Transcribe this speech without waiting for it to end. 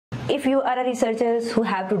If you are a researchers who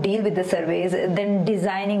have to deal with the surveys, then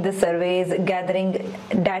designing the surveys, gathering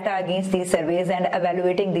data against these surveys and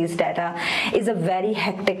evaluating these data is a very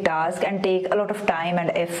hectic task and take a lot of time and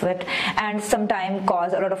effort, and sometimes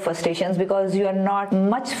cause a lot of frustrations because you are not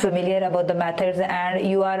much familiar about the methods and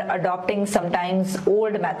you are adopting sometimes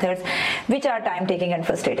old methods which are time taking and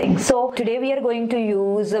frustrating. So today we are going to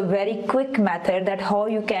use a very quick method that how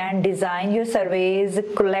you can design your surveys,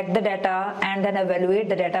 collect the data and then evaluate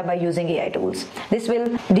the data by using AI tools. This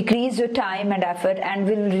will decrease your time and effort and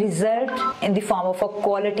will result in the form of a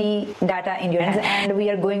quality data in your hands. And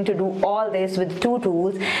we are going to do all this with two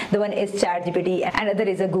tools. The one is ChatGPT and other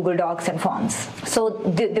is a Google Docs and Forms. So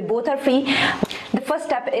they both are free. The first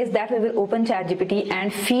step is that we will open ChatGPT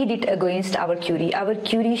and feed it against our query. Our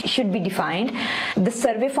query should be defined. The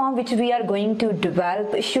survey form which we are going to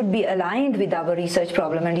develop should be aligned with our research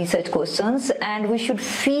problem and research questions, and we should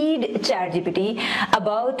feed ChatGPT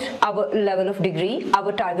about our level of degree,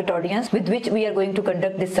 our target audience with which we are going to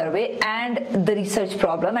conduct this survey, and the research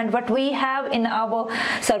problem and what we have in our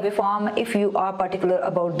survey form if you are particular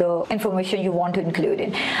about the information you want to include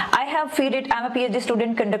in. I have feed it. I'm a PhD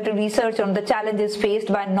student conducting research on the challenges faced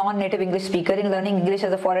by non-native English speaker in learning English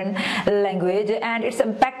as a foreign language and its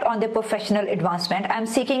impact on their professional advancement. I'm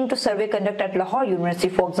seeking to survey conduct at Lahore University,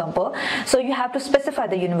 for example. So you have to specify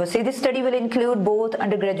the university. This study will include both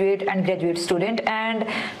undergraduate and graduate student, and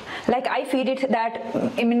like I feed it that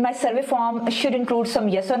in my survey form should include some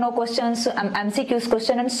yes or no questions, MCQs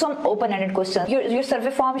question and some open-ended questions. Your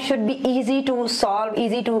survey form should be easy to solve,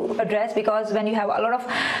 easy to address, because when you have a lot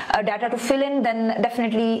of data to fill in, then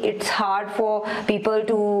definitely it's hard for people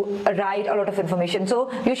to write a lot of information.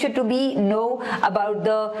 So you should to be know about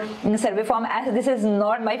the survey form, as this is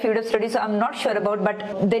not my field of study, so I'm not sure about,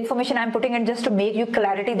 but the information I'm putting in just to make you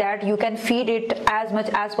clarity that you can feed it as much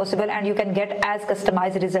as possible and you can get as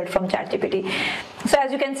customized result from ChatGPT. So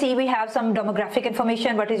as you can see, we have some demographic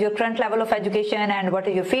information, what is your current level of education and what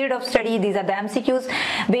is your field of study. These are the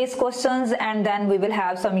MCQs based questions, and then we will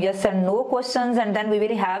have some yes and no questions, and then we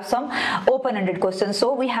will have some open-ended questions.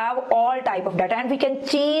 So we have all type of data and we can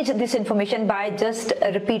change this information by just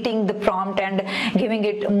repeating the prompt and giving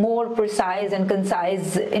it more precise and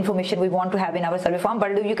concise information we want to have in our survey form.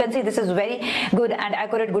 But you can see this is very good and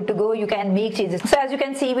accurate, good to go. You can make changes. So as you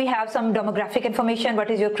can see, we have some demographic information,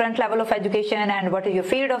 what is your current level of education and what is your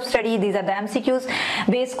field of study. These are the MCQs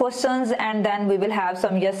based questions, and then we will have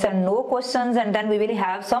some yes and no questions, and then we will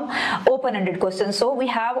have some open-ended questions. So we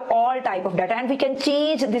have all type of data and we can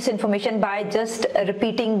change this information by just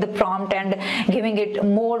repeating the prompt and giving it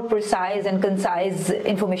more precise and concise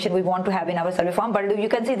information we want to have in our survey form. But you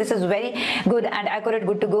can see this is very good and accurate,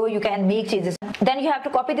 good to go. You can make changes. Then you have to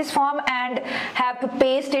copy this form and have to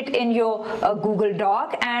paste it in your Google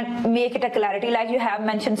Doc and make it a clarity, like you have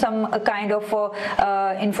mentioned some kind of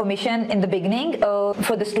information in the beginning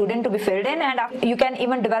for the student to be filled in, and you can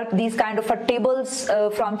even develop these kind of tables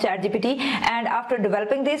from ChatGPT, and after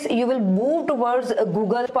developing this you will move towards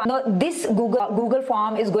Google. Now this Google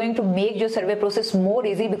form is going to make your survey process more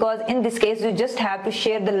easy, because in this case you just have to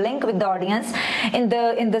share the link with the audience in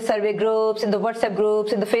the survey groups, in the WhatsApp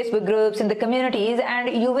groups, in the Facebook groups, in the communities, and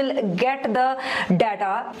you will get the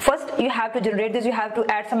data. First you have to generate this, you have to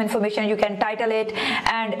add some information, you can title it,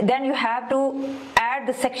 and then you have to add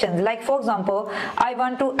the sections. Like for example, I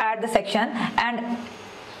want to add the section, and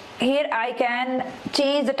here I can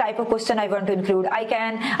change the type of question I want to include.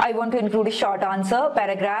 I want to include a short answer,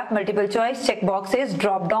 paragraph, multiple choice, check boxes,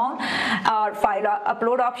 drop down, or file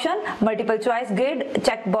upload option, multiple choice grid,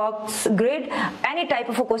 checkbox grid. Any type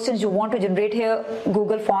of a questions you want to generate here,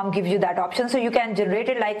 Google form gives you that option. So you can generate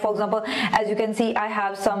it. Like for example, as you can see, I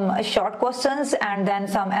have some short questions and then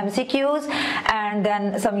some MCQs and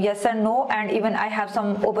then some yes and no, and even I have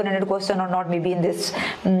some open-ended question or not maybe in this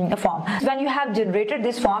form. When you have generated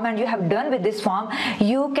this form and you have done with this form,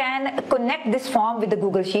 you can connect this form with the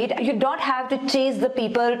Google Sheet. You don't have to chase the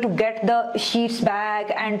people to get the sheets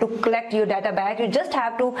back and to collect your data back. You just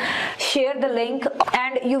have to share the link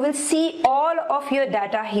and you will see all of your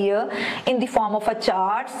data here in the form of a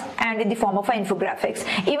charts and in the form of a infographics.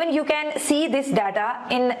 Even you can see this data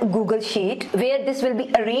in Google Sheet where this will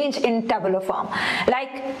be arranged in tabular form.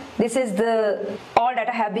 Like this is all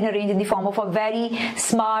data have been arranged in the form of a very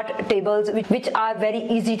smart tables which are very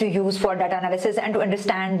easy to use for data analysis and to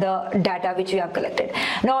understand the data which you have collected.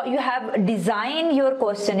 Now you have designed your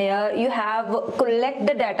questionnaire, you have collect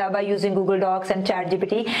the data by using Google Docs and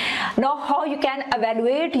ChatGPT. Now how you can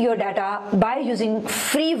evaluate your data by using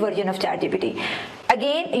free version of ChatGPT.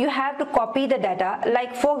 Again, you have to copy the data.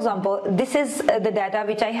 Like for example, this is the data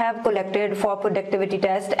which I have collected for productivity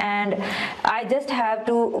test, and I just have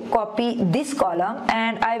to copy this column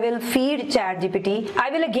and I will feed ChatGPT. I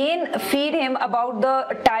will again feed him about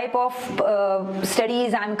the type of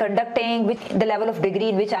studies I'm conducting, with the level of degree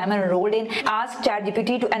in which I'm enrolled in. Ask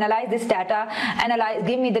ChatGPT to analyze this data,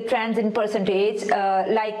 give me the trends in percentage,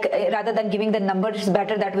 rather than giving the numbers, it's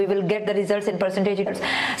better that we will get the results in percentages.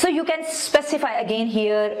 So you can specify again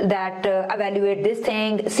here that evaluate this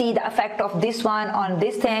thing, see the effect of this one on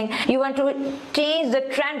this thing. You want to change the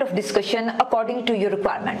trend of discussion according to your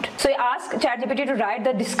requirement. So I ask ChatGPT to write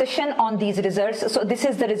the discussion on these results. So this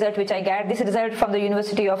is the result which I get. This result from the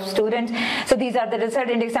University of Students. So these are the result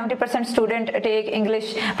index. 70% student take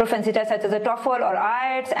English proficiency test such as a TOEFL or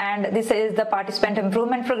IELTS, and this is the participant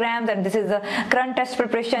improvement programs, and this is the current test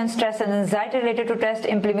preparation, stress and anxiety related to test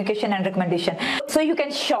implementation and recommendation. So you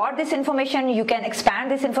can short this information, you can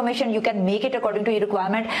expand this information, you can make it according to your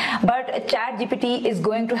requirement, but ChatGPT is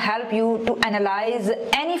going to help you to analyze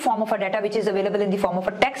any form of a data which is available in the form of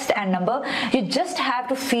a text and number. You just have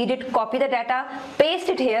to feed it, copy the data, paste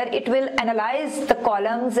it here. It will analyze the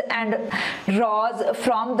columns and rows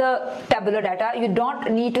from the tabular data. You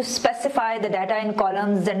don't need to specify the data in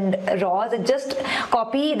columns and rows. Just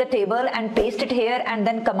copy the table and paste it here, and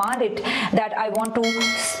then command it that I want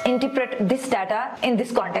to interpret this data in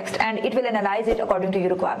this context, and it will analyze it according to your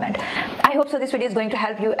requirement. I hope so this video is going to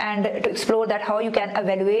help you and to explore that how you can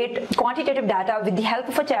evaluate quantitative data with the help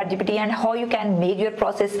of a ChatGPT, and how you can make your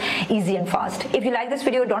process easy and fast. If you like this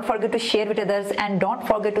video, don't forget to share with others, and don't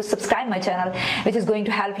forget to subscribe my channel, which is going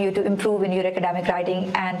to help you to improve in your academic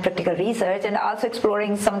writing and practical research, and also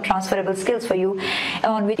exploring some transferable skills for you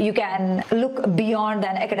on which you can look beyond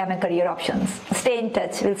than academic career options. Stay in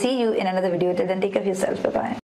touch. We'll see you in another video. Till then, take care of yourself. Bye bye.